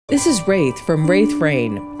This is Wraith from Wraith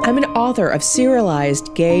Rain. I'm an author of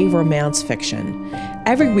serialized gay romance fiction.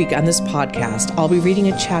 Every week on this podcast, I'll be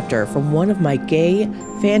reading a chapter from one of my gay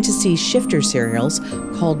fantasy shifter serials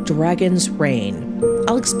called Dragon's Reign.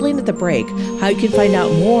 I'll explain at the break how you can find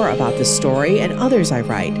out more about this story and others I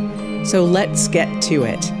write. So let's get to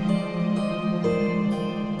it.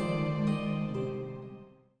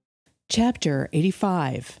 Chapter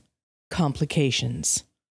 85, Complications.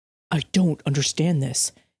 I don't understand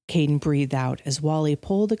this, Caden breathed out as Wally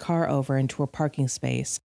pulled the car over into a parking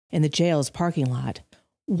space in the jail's parking lot.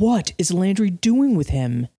 What is Landry doing with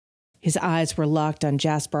him? His eyes were locked on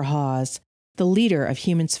Jasper Hawes. The leader of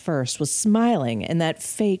Humans First was smiling in that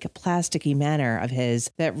fake, plasticky manner of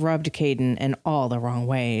his that rubbed Caden in all the wrong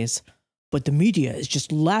ways. But the media is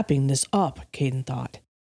just lapping this up, Caden thought.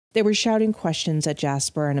 They were shouting questions at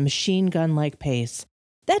Jasper in a machine gun-like pace.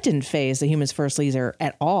 That didn't faze the Humans First leader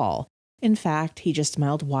at all. In fact, he just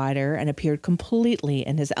smiled wider and appeared completely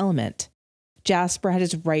in his element. Jasper had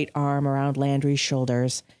his right arm around Landry's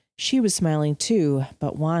shoulders. She was smiling too,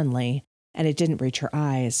 but wanly, and it didn't reach her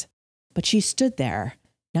eyes. But she stood there,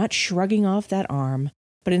 not shrugging off that arm,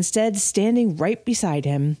 but instead standing right beside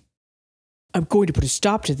him. I'm going to put a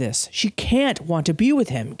stop to this. She can't want to be with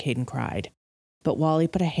him, Caden cried. But Wally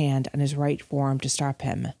put a hand on his right forearm to stop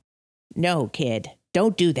him. No, kid,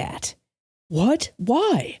 don't do that. What?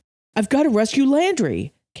 Why? I've got to rescue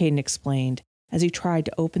Landry, Caden explained as he tried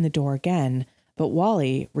to open the door again, but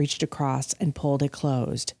Wally reached across and pulled it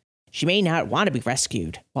closed. She may not want to be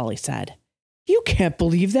rescued, Wally said. You can't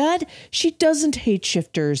believe that. She doesn't hate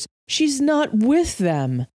shifters. She's not with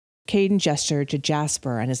them. Caden gestured to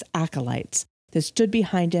Jasper and his acolytes that stood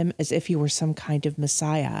behind him as if he were some kind of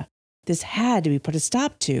messiah. This had to be put a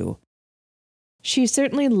stop to. She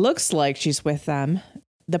certainly looks like she's with them.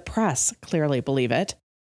 The press clearly believe it.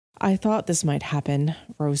 I thought this might happen,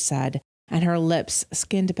 Rose said, and her lips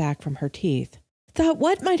skinned back from her teeth. Thought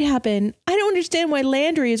what might happen? I don't understand why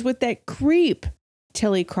Landry is with that creep.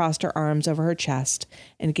 Tilly crossed her arms over her chest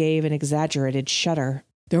and gave an exaggerated shudder.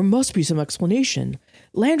 There must be some explanation.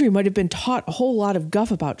 Landry might have been taught a whole lot of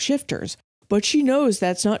guff about shifters, but she knows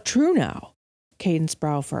that's not true now. Caden's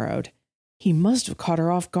brow furrowed. He must have caught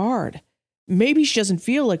her off guard. Maybe she doesn't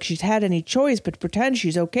feel like she's had any choice but to pretend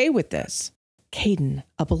she's okay with this. Caden,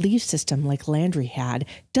 a belief system like Landry had,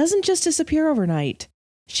 doesn't just disappear overnight.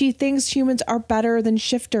 She thinks humans are better than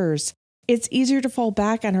shifters. It's easier to fall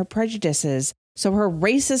back on her prejudices, so her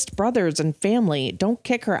racist brothers and family don't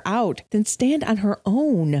kick her out than stand on her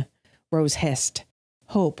own, Rose hissed.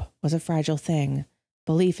 Hope was a fragile thing.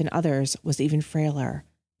 Belief in others was even frailer,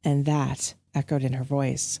 and that echoed in her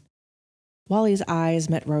voice. Wally's eyes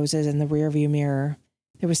met Rose's in the rearview mirror.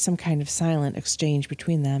 There was some kind of silent exchange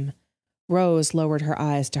between them. Rose lowered her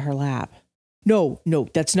eyes to her lap. No,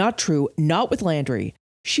 that's not true. Not with Landry.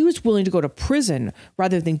 She was willing to go to prison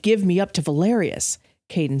rather than give me up to Valerius,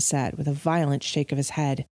 Caden said with a violent shake of his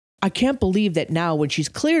head. I can't believe that now when she's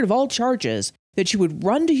cleared of all charges that she would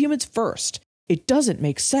run to Humans First. It doesn't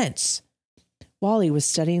make sense. Wally was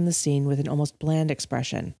studying the scene with an almost bland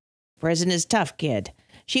expression. Prison is tough, kid.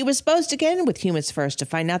 She was supposed to get in with Humans First to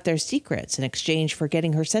find out their secrets in exchange for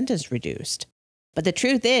getting her sentence reduced. But the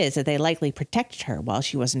truth is that they likely protected her while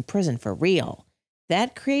she was in prison for real.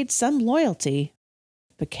 That creates some loyalty.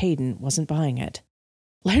 But Caden wasn't buying it.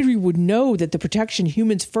 Landry would know that the protection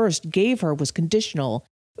Humans First gave her was conditional.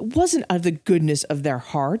 It wasn't out of the goodness of their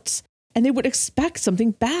hearts, and they would expect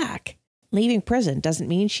something back. Leaving prison doesn't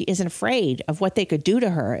mean she isn't afraid of what they could do to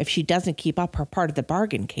her if she doesn't keep up her part of the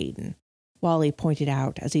bargain, Caden, Wally pointed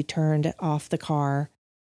out as he turned off the car.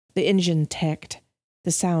 The engine ticked. The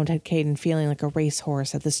sound had Caden feeling like a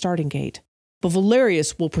racehorse at the starting gate. But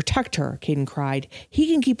Valerius will protect her, Caden cried. He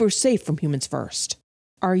can keep her safe from Humans First.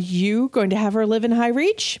 Are you going to have her live in High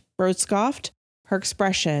Reach? Rose scoffed. Her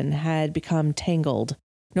expression had become tangled.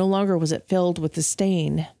 No longer was it filled with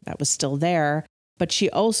disdain. That was still there, but she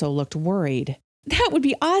also looked worried. That would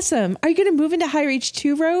be awesome. Are you going to move into High Reach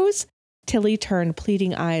too, Rose? Tilly turned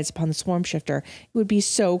pleading eyes upon the swarm shifter. It would be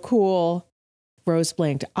so cool. Rose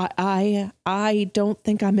blinked. I don't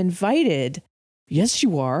think I'm invited. Yes,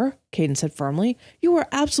 you are, Caden said firmly. You are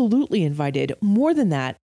absolutely invited. More than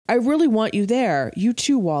that, I really want you there. You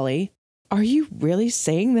too, Wally. Are you really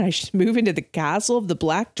saying that I should move into the castle of the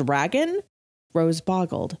Black Dragon? Rose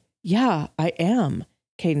boggled. Yeah, I am,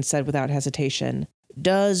 Caden said without hesitation.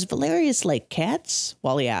 Does Valerius like cats?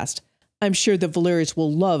 Wally asked. I'm sure that Valerius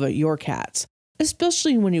will love your cats,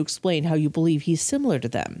 especially when you explain how you believe he's similar to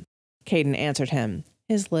them. Caden answered him,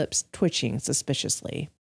 his lips twitching suspiciously.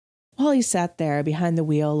 Wally sat there behind the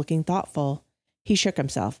wheel looking thoughtful. He shook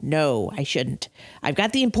himself. No, I shouldn't. I've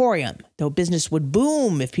got the Emporium, though business would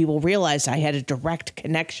boom if people realized I had a direct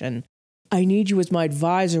connection. I need you as my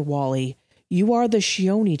advisor, Wally. You are the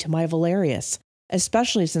Shioni to my Valerius,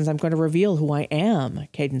 especially since I'm going to reveal who I am,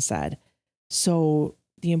 Caden said. So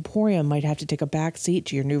the Emporium might have to take a back seat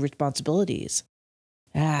to your new responsibilities.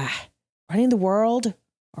 Running the world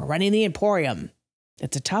or running the Emporium?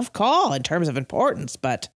 It's a tough call in terms of importance,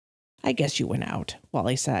 but I guess you win out,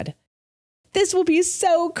 Wally said. This will be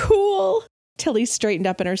so cool. Tilly straightened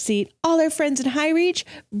up in her seat. All our friends in High Reach?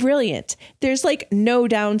 Brilliant. There's no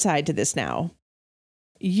downside to this now.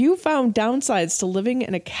 You found downsides to living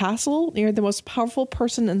in a castle near the most powerful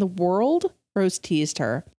person in the world? Rose teased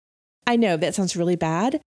her. I know that sounds really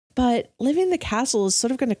bad, but living in the castle is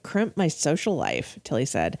sort of going to crimp my social life, Tilly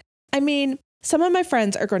said. I mean, some of my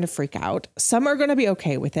friends are going to freak out. Some are going to be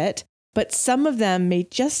okay with it, but some of them may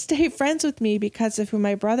just stay friends with me because of who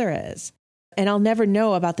my brother is. And I'll never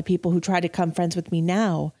know about the people who try to become friends with me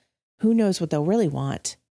now. Who knows what they'll really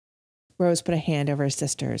want? Rose put a hand over her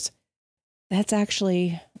sister's. That's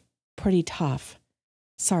actually pretty tough.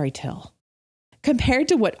 Sorry, Till. Compared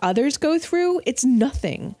to what others go through, it's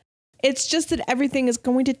nothing. It's just that everything is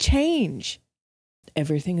going to change.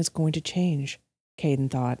 Everything is going to change,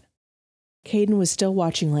 Caden thought. Caden was still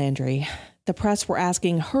watching Landry. The press were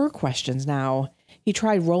asking her questions now. He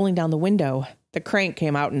tried rolling down the window. The crank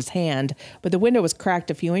came out in his hand, but the window was cracked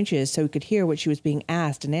a few inches so he could hear what she was being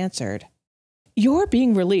asked and answered. You're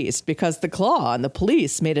being released because the Claw and the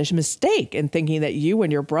police made a mistake in thinking that you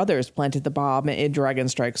and your brothers planted the bomb in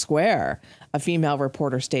Dragonstrike Square, a female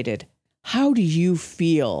reporter stated. How do you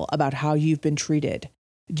feel about how you've been treated?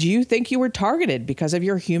 Do you think you were targeted because of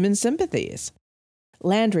your human sympathies?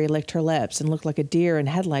 Landry licked her lips and looked like a deer in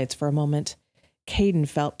headlights for a moment. Caden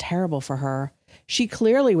felt terrible for her. She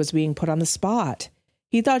clearly was being put on the spot.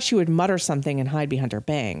 He thought she would mutter something and hide behind her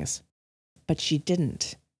bangs. But she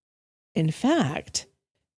didn't. In fact,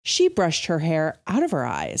 she brushed her hair out of her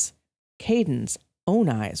eyes. Caden's own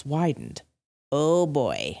eyes widened. Oh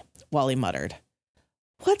boy, Wally muttered.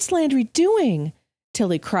 What's Landry doing?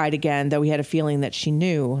 Tilly cried again, though he had a feeling that she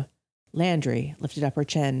knew. Landry lifted up her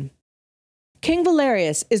chin. King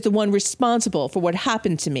Valerius is the one responsible for what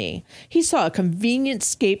happened to me. He saw a convenient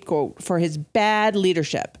scapegoat for his bad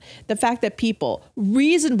leadership. The fact that people,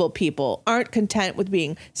 reasonable people, aren't content with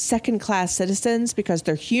being second-class citizens because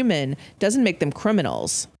they're human doesn't make them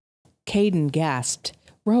criminals. Caden gasped.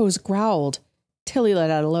 Rose growled. Tilly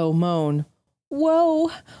let out a low moan.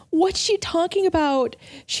 Whoa, what's she talking about?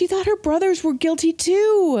 She thought her brothers were guilty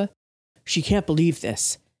too. She can't believe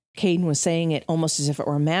this. Caden was saying it almost as if it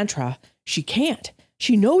were a mantra. She can't.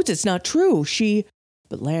 She knows it's not true.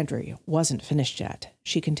 But Landry wasn't finished yet.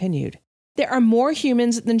 She continued. There are more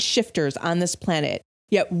humans than shifters on this planet,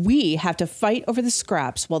 yet we have to fight over the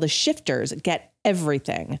scraps while the shifters get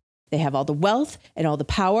everything. They have all the wealth and all the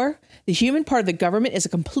power. The human part of the government is a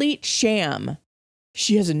complete sham.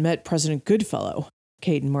 She hasn't met President Goodfellow,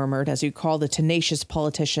 Caden murmured as he called the tenacious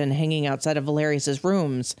politician hanging outside of Valerius's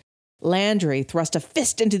rooms. Landry thrust a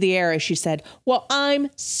fist into the air as she said, Well, I'm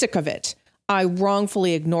sick of it. I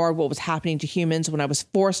wrongfully ignored what was happening to humans when I was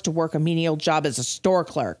forced to work a menial job as a store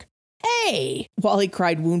clerk. Hey, Wally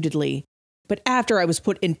cried woundedly. But after I was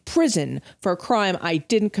put in prison for a crime I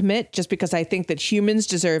didn't commit just because I think that humans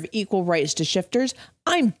deserve equal rights to shifters,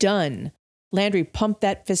 I'm done. Landry pumped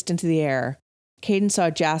that fist into the air. Caden saw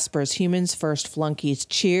Jasper's Humans First flunkies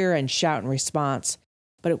cheer and shout in response.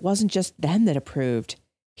 But it wasn't just them that approved.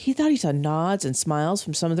 He thought he saw nods and smiles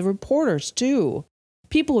from some of the reporters, too.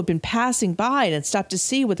 People who had been passing by and had stopped to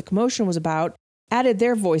see what the commotion was about added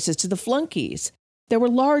their voices to the flunkies. There were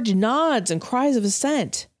large nods and cries of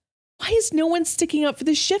assent. Why is no one sticking up for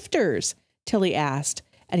the shifters? Tilly asked,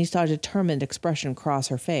 and he saw a determined expression cross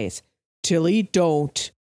her face. Tilly,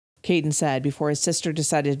 don't, Caden said before his sister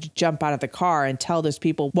decided to jump out of the car and tell those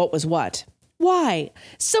people what was what. Why?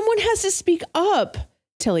 Someone has to speak up,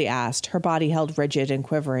 Tilly asked, her body held rigid and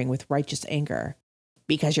quivering with righteous anger.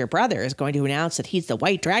 Because your brother is going to announce that he's the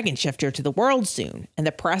white dragon shifter to the world soon, and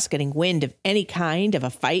the press getting wind of any kind of a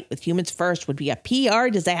fight with Humans First would be a PR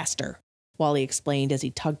disaster, Wally explained as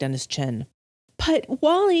he tugged on his chin. But,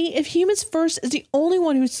 Wally, if Humans First is the only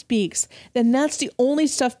one who speaks, then that's the only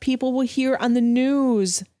stuff people will hear on the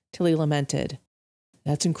news, Tilly lamented.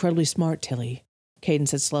 That's incredibly smart, Tilly, Caden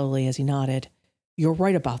said slowly as he nodded. You're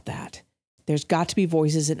right about that. There's got to be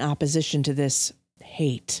voices in opposition to this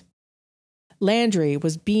hate. Landry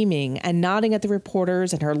was beaming and nodding at the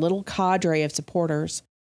reporters and her little cadre of supporters.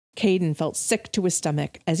 Caden felt sick to his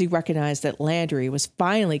stomach as he recognized that Landry was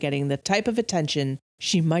finally getting the type of attention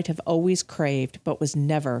she might have always craved but was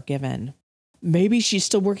never given. Maybe she's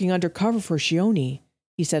still working undercover for Shioni,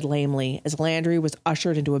 he said lamely as Landry was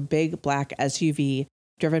ushered into a big black SUV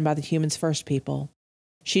driven by the Humans First people.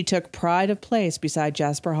 She took pride of place beside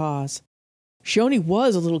Jasper Hawes. Shioni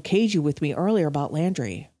was a little cagey with me earlier about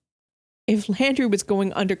Landry. If Landry was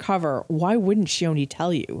going undercover, why wouldn't Shioni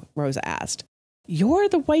tell you? Rose asked. You're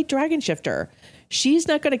the white dragon shifter. She's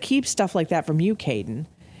not going to keep stuff like that from you, Caden.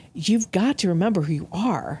 You've got to remember who you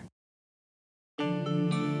are.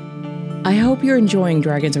 I hope you're enjoying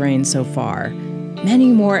Dragon's Reign so far.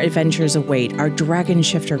 Many more adventures await our dragon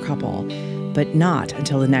shifter couple, but not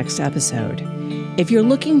until the next episode. If you're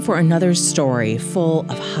looking for another story full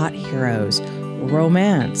of hot heroes,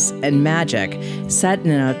 romance, and magic set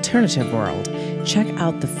in an alternative world, check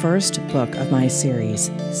out the first book of my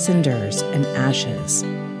series, Cinders and Ashes.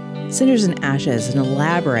 Cinders and Ashes is an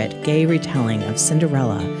elaborate gay retelling of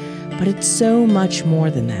Cinderella, but it's so much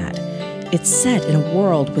more than that. It's set in a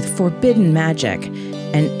world with forbidden magic,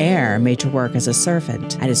 an heir made to work as a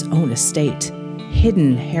servant at his own estate,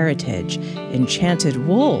 hidden heritage, enchanted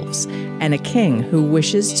wolves, and a king who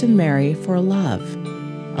wishes to marry for love.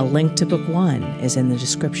 A link to book 1 is in the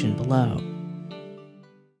description below.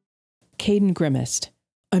 Caden grimaced.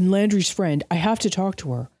 I'm Landry's friend. I have to talk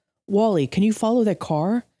to her. Wally, can you follow that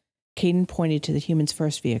car? Caden pointed to the Humans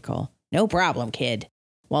First vehicle. No problem, kid.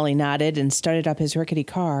 Wally nodded and started up his rickety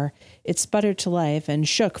car. It sputtered to life and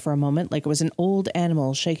shook for a moment like it was an old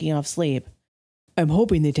animal shaking off sleep. I'm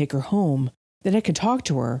hoping they take her home. Then I can talk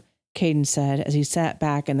to her, Caden said as he sat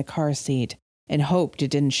back in the car seat and hoped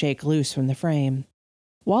it didn't shake loose from the frame.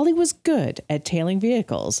 Wally was good at tailing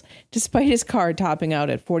vehicles. Despite his car topping out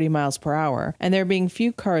at 40 miles per hour and there being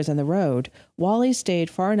few cars on the road, Wally stayed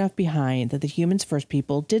far enough behind that the Humans First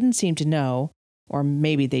people didn't seem to know, or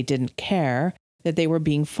maybe they didn't care, that they were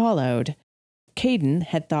being followed. Caden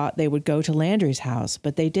had thought they would go to Landry's house,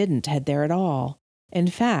 but they didn't head there at all. In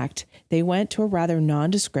fact, they went to a rather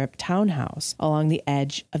nondescript townhouse along the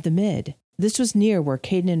edge of the mid. This was near where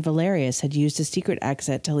Caden and Valerius had used a secret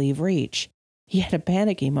exit to leave Reach. He had a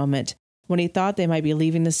panicky moment when he thought they might be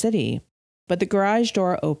leaving the city, but the garage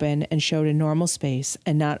door opened and showed a normal space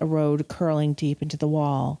and not a road curling deep into the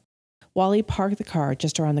wall. Wally parked the car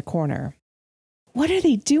just around the corner. What are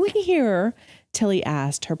they doing here? Tilly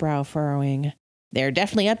asked, her brow furrowing. They're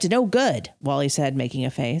definitely up to no good, Wally said, making a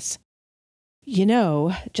face. You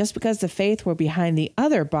know, just because the Faith were behind the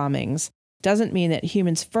other bombings doesn't mean that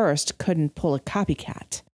Humans First couldn't pull a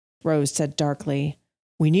copycat, Rose said darkly.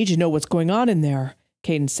 We need to know what's going on in there,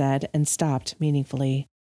 Caden said, and stopped meaningfully.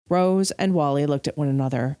 Rose and Wally looked at one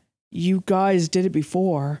another. You guys did it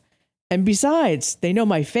before. And besides, they know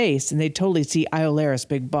my face, and they'd totally see Iolera's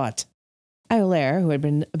big butt. Iolera, who had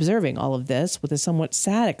been observing all of this with a somewhat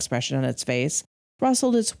sad expression on its face,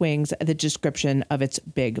 rustled its wings at the description of its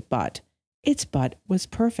big butt. Its butt was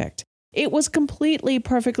perfect. It was completely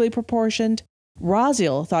perfectly proportioned.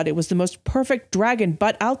 Raziel thought it was the most perfect dragon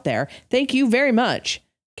butt out there. Thank you very much.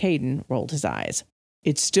 Caden rolled his eyes.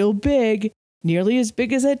 It's still big, nearly as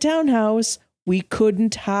big as that townhouse. We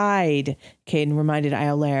couldn't hide, Caden reminded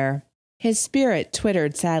Iolera. His spirit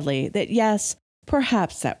twittered sadly that yes,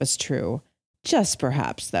 perhaps that was true. Just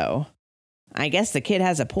perhaps, though. I guess the kid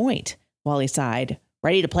has a point, Wally sighed.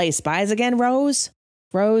 Ready to play spies again, Rose?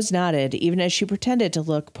 Rose nodded, even as she pretended to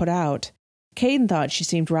look put out. Caden thought she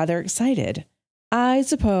seemed rather excited. I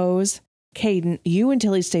suppose. Caden, you and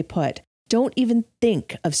Tilly stay put. Don't even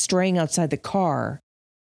think of straying outside the car.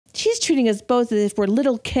 She's treating us both as if we're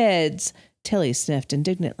little kids, Tilly sniffed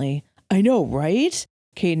indignantly. I know, right?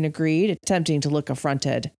 Caden agreed, attempting to look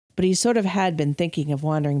affronted. But he sort of had been thinking of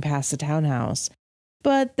wandering past the townhouse.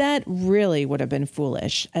 But that really would have been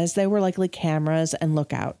foolish, as there were likely cameras and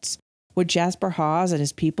lookouts. Would Jasper Hawes and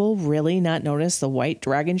his people really not notice the white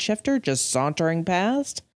dragon shifter just sauntering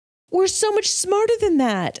past? We're so much smarter than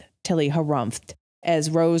that, Tilly harumphed,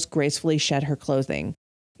 as Rose gracefully shed her clothing.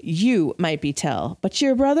 You might be Till, but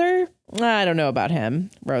your brother? I don't know about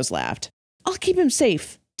him, Rose laughed. I'll keep him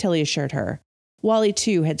safe, Tilly assured her. Wally,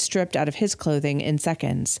 too, had stripped out of his clothing in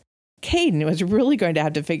seconds. Caden was really going to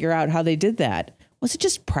have to figure out how they did that. Was it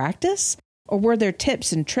just practice? Or were there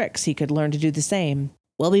tips and tricks he could learn to do the same?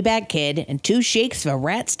 We'll be back, kid, in 2 shakes of a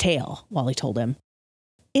rat's tail, Wally told him.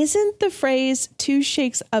 Isn't the phrase 2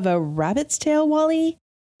 shakes of a rabbit's tail, Wally?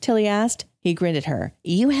 Tilly asked. He grinned at her.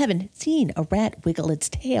 You haven't seen a rat wiggle its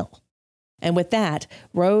tail. And with that,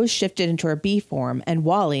 Rose shifted into her bee form and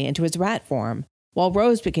Wally into his rat form. While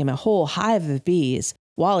Rose became a whole hive of bees,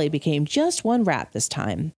 Wally became just one rat this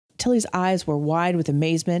time. Tilly's eyes were wide with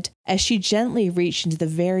amazement as she gently reached into the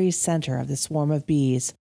very center of the swarm of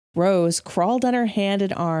bees. Rose crawled on her hand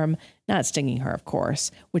and arm, not stinging her, of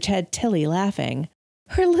course, which had Tilly laughing.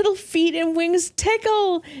 Her little feet and wings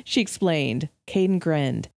tickle, she explained. Caden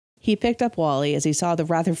grinned. He picked up Wally as he saw the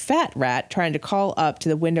rather fat rat trying to crawl up to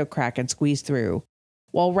the window crack and squeeze through.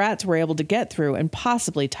 While rats were able to get through in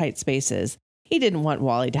possibly tight spaces, he didn't want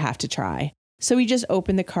Wally to have to try. So he just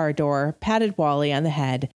opened the car door, patted Wally on the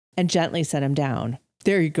head, and gently set him down.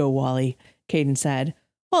 There you go, Wally, Caden said.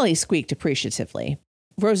 Wally squeaked appreciatively.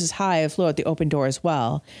 Rose's hive flew out the open door as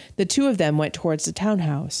well. The two of them went towards the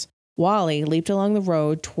townhouse. Wally leaped along the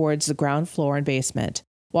road towards the ground floor and basement,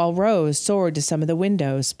 while Rose soared to some of the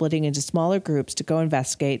windows, splitting into smaller groups to go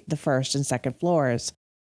investigate the first and second floors.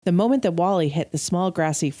 The moment that Wally hit the small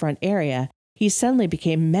grassy front area, he suddenly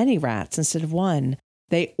became many rats instead of one.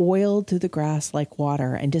 They oiled through the grass like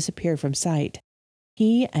water and disappeared from sight.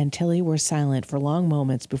 He and Tilly were silent for long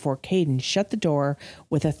moments before Caden shut the door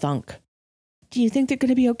with a thunk. Do you think they're going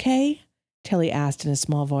to be okay? Tilly asked in a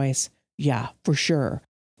small voice. Yeah, for sure.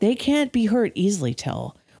 They can't be hurt easily,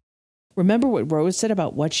 Till. Remember what Rose said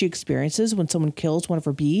about what she experiences when someone kills one of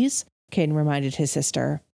her bees? Caden reminded his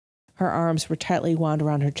sister. Her arms were tightly wound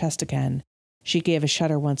around her chest again. She gave a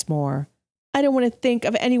shudder once more. I don't want to think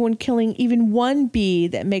of anyone killing even one bee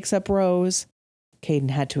that makes up Rose. Caden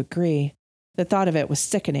had to agree. The thought of it was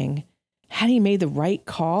sickening. Had he made the right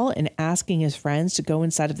call in asking his friends to go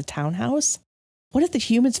inside of the townhouse? What if the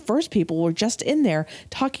Humans First people were just in there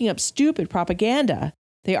talking up stupid propaganda?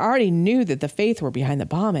 They already knew that the Faith were behind the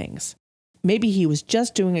bombings. Maybe he was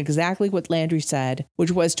just doing exactly what Landry said,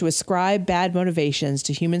 which was to ascribe bad motivations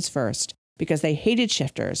to Humans First because they hated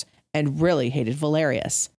shifters and really hated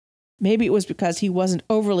Valerius. Maybe it was because he wasn't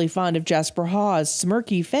overly fond of Jasper Hawes'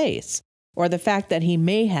 smirky face, or the fact that he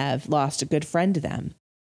may have lost a good friend to them.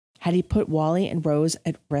 Had he put Wally and Rose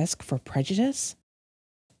at risk for prejudice?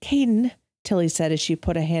 Caden, Tilly said as she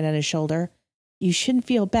put a hand on his shoulder, you shouldn't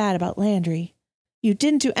feel bad about Landry. You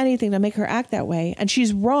didn't do anything to make her act that way, and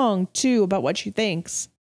she's wrong, too, about what she thinks.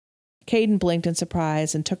 Caden blinked in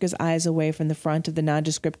surprise and took his eyes away from the front of the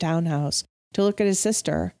nondescript townhouse to look at his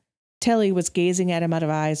sister. Tilly was gazing at him out of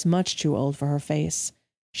eyes much too old for her face.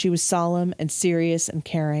 She was solemn and serious and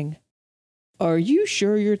caring. Are you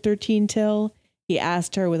sure you're 13, Till? He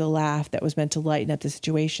asked her with a laugh that was meant to lighten up the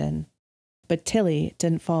situation. But Tilly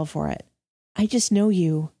didn't fall for it. I just know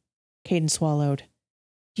you, Caden swallowed.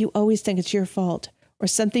 You always think it's your fault, or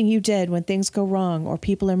something you did when things go wrong or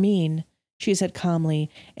people are mean, she said calmly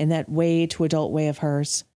in that way-to-adult way of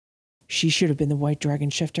hers. She should have been the White Dragon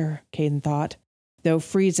Shifter, Caden thought, though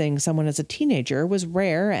freezing someone as a teenager was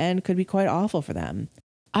rare and could be quite awful for them.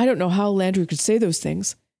 I don't know how Landry could say those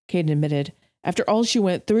things, Caden admitted, after all she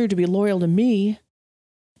went through to be loyal to me.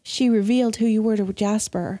 She revealed who you were to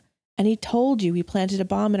Jasper, and he told you he planted a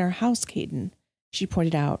bomb in our house, Caden, she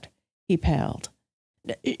pointed out. He paled.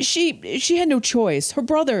 She had no choice. Her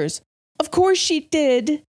brothers. Of course she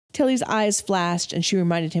did. Tilly's eyes flashed, and she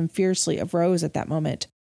reminded him fiercely of Rose at that moment.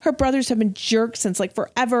 Her brothers have been jerks since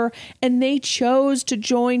forever, and they chose to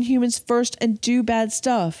join Humans First and do bad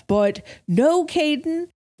stuff. But no, Caden.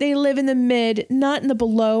 They live in the mid, not in the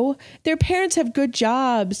below. Their parents have good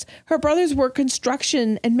jobs. Her brothers work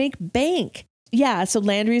construction and make bank. Yeah, so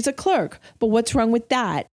Landry is a clerk. But what's wrong with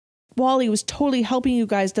that? Wally was totally helping you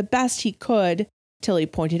guys the best he could, Tilly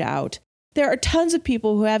pointed out. There are tons of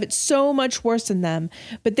people who have it so much worse than them,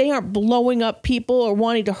 but they aren't blowing up people or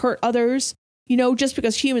wanting to hurt others. You know, just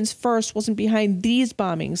because Humans First wasn't behind these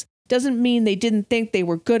bombings doesn't mean they didn't think they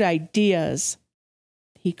were good ideas.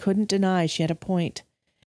 He couldn't deny she had a point.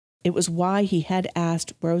 It was why he had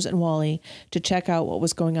asked Rose and Wally to check out what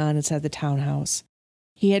was going on inside the townhouse.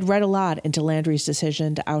 He had read a lot into Landry's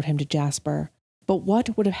decision to out him to Jasper. But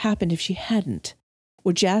what would have happened if she hadn't?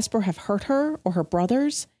 Would Jasper have hurt her or her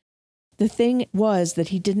brothers? The thing was that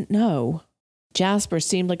he didn't know. Jasper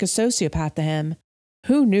seemed like a sociopath to him.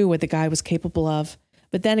 Who knew what the guy was capable of?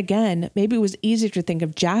 But then again, maybe it was easier to think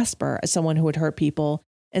of Jasper as someone who would hurt people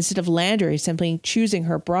instead of Landry simply choosing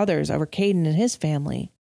her brothers over Caden and his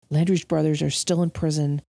family. Landry's brothers are still in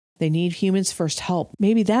prison. They need Humans First help.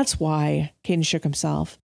 Maybe that's why. Caden shook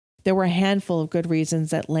himself. There were a handful of good reasons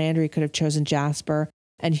that Landry could have chosen Jasper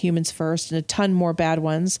and Humans First and a ton more bad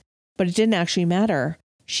ones, but it didn't actually matter.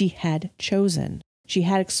 She had chosen. She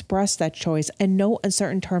had expressed that choice in no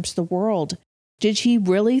uncertain terms to the world. Did he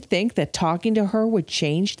really think that talking to her would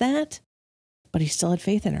change that? But he still had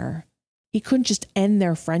faith in her. He couldn't just end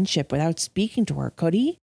their friendship without speaking to her, could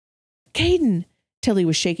he? Caden! Tilly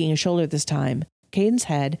was shaking his shoulder this time. Caden's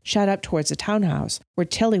head shot up towards the townhouse, where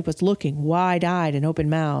Tilly was looking wide-eyed and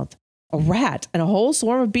open-mouthed. A rat and a whole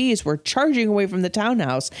swarm of bees were charging away from the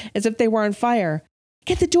townhouse as if they were on fire.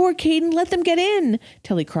 Get the door, Caden! Let them get in!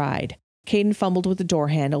 Tilly cried. Caden fumbled with the door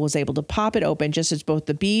handle, was able to pop it open just as both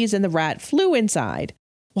the bees and the rat flew inside.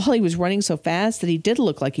 Wally was running so fast that he did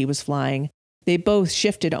look like he was flying. They both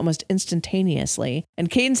shifted almost instantaneously, and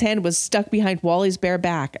Caden's hand was stuck behind Wally's bare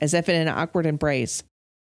back as if in an awkward embrace.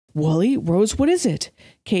 "Wally, Rose, what is it?"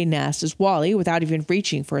 Caden asked as Wally, without even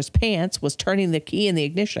reaching for his pants, was turning the key in the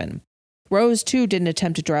ignition. Rose, too, didn't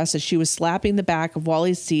attempt to dress as she was slapping the back of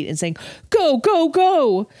Wally's seat and saying, "Go, go,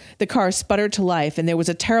 go!" The car sputtered to life, and there was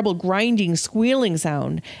a terrible grinding, squealing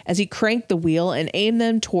sound as he cranked the wheel and aimed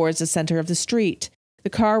them towards the center of the street. The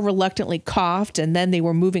car reluctantly coughed, and then they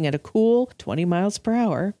were moving at a cool 20 miles per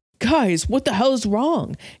hour. "Guys, what the hell is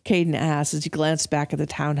wrong?" Caden asked as he glanced back at the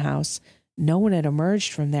townhouse. No one had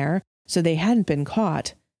emerged from there, so they hadn't been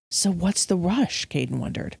caught. So what's the rush? Caden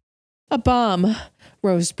wondered. "A bomb,"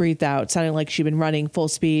 Rose breathed out, sounding like she'd been running full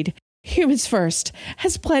speed. "Humans First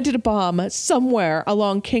has planted a bomb somewhere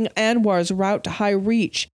along King Anwar's route to High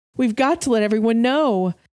Reach. We've got to let everyone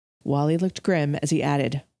know." Wally looked grim as he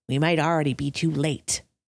added, "We might already be too late."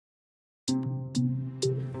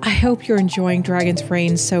 I hope you're enjoying Dragon's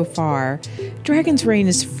Reign so far. Dragon's Reign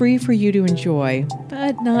is free for you to enjoy,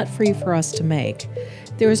 but not free for us to make.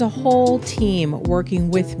 There is a whole team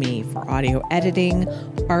working with me for audio editing,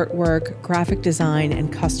 artwork, graphic design,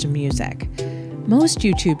 and custom music. Most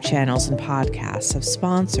YouTube channels and podcasts have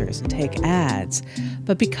sponsors and take ads,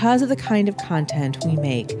 but because of the kind of content we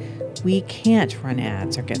make, we can't run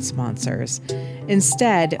ads or get sponsors.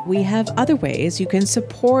 Instead, we have other ways you can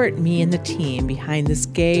support me and the team behind this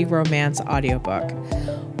gay romance audiobook.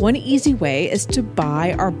 One easy way is to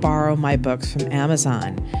buy or borrow my books from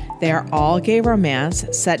Amazon. They are all gay romance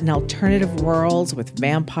set in alternative worlds with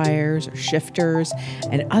vampires or shifters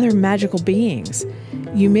and other magical beings.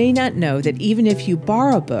 You may not know that even if you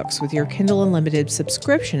borrow books with your Kindle Unlimited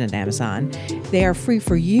subscription at Amazon, they are free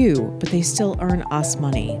for you, but they still earn us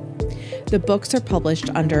money. The books are published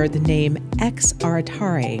under the name Ex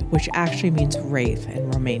Aratare, which actually means wraith in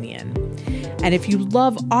Romanian. And if you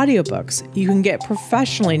love audiobooks, you can get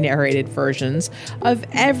professionally narrated versions of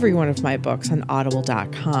every one of my books on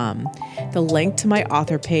audible.com. The link to my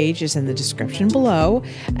author page is in the description below,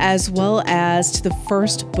 as well as to the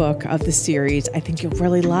first book of the series I think you'll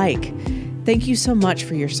really like. Thank you so much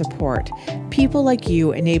for your support. People like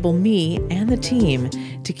you enable me and the team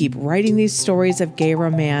to keep writing these stories of gay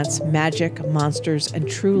romance, magic, monsters, and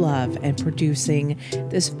true love, and producing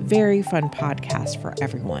this very fun podcast for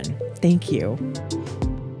everyone. Thank you.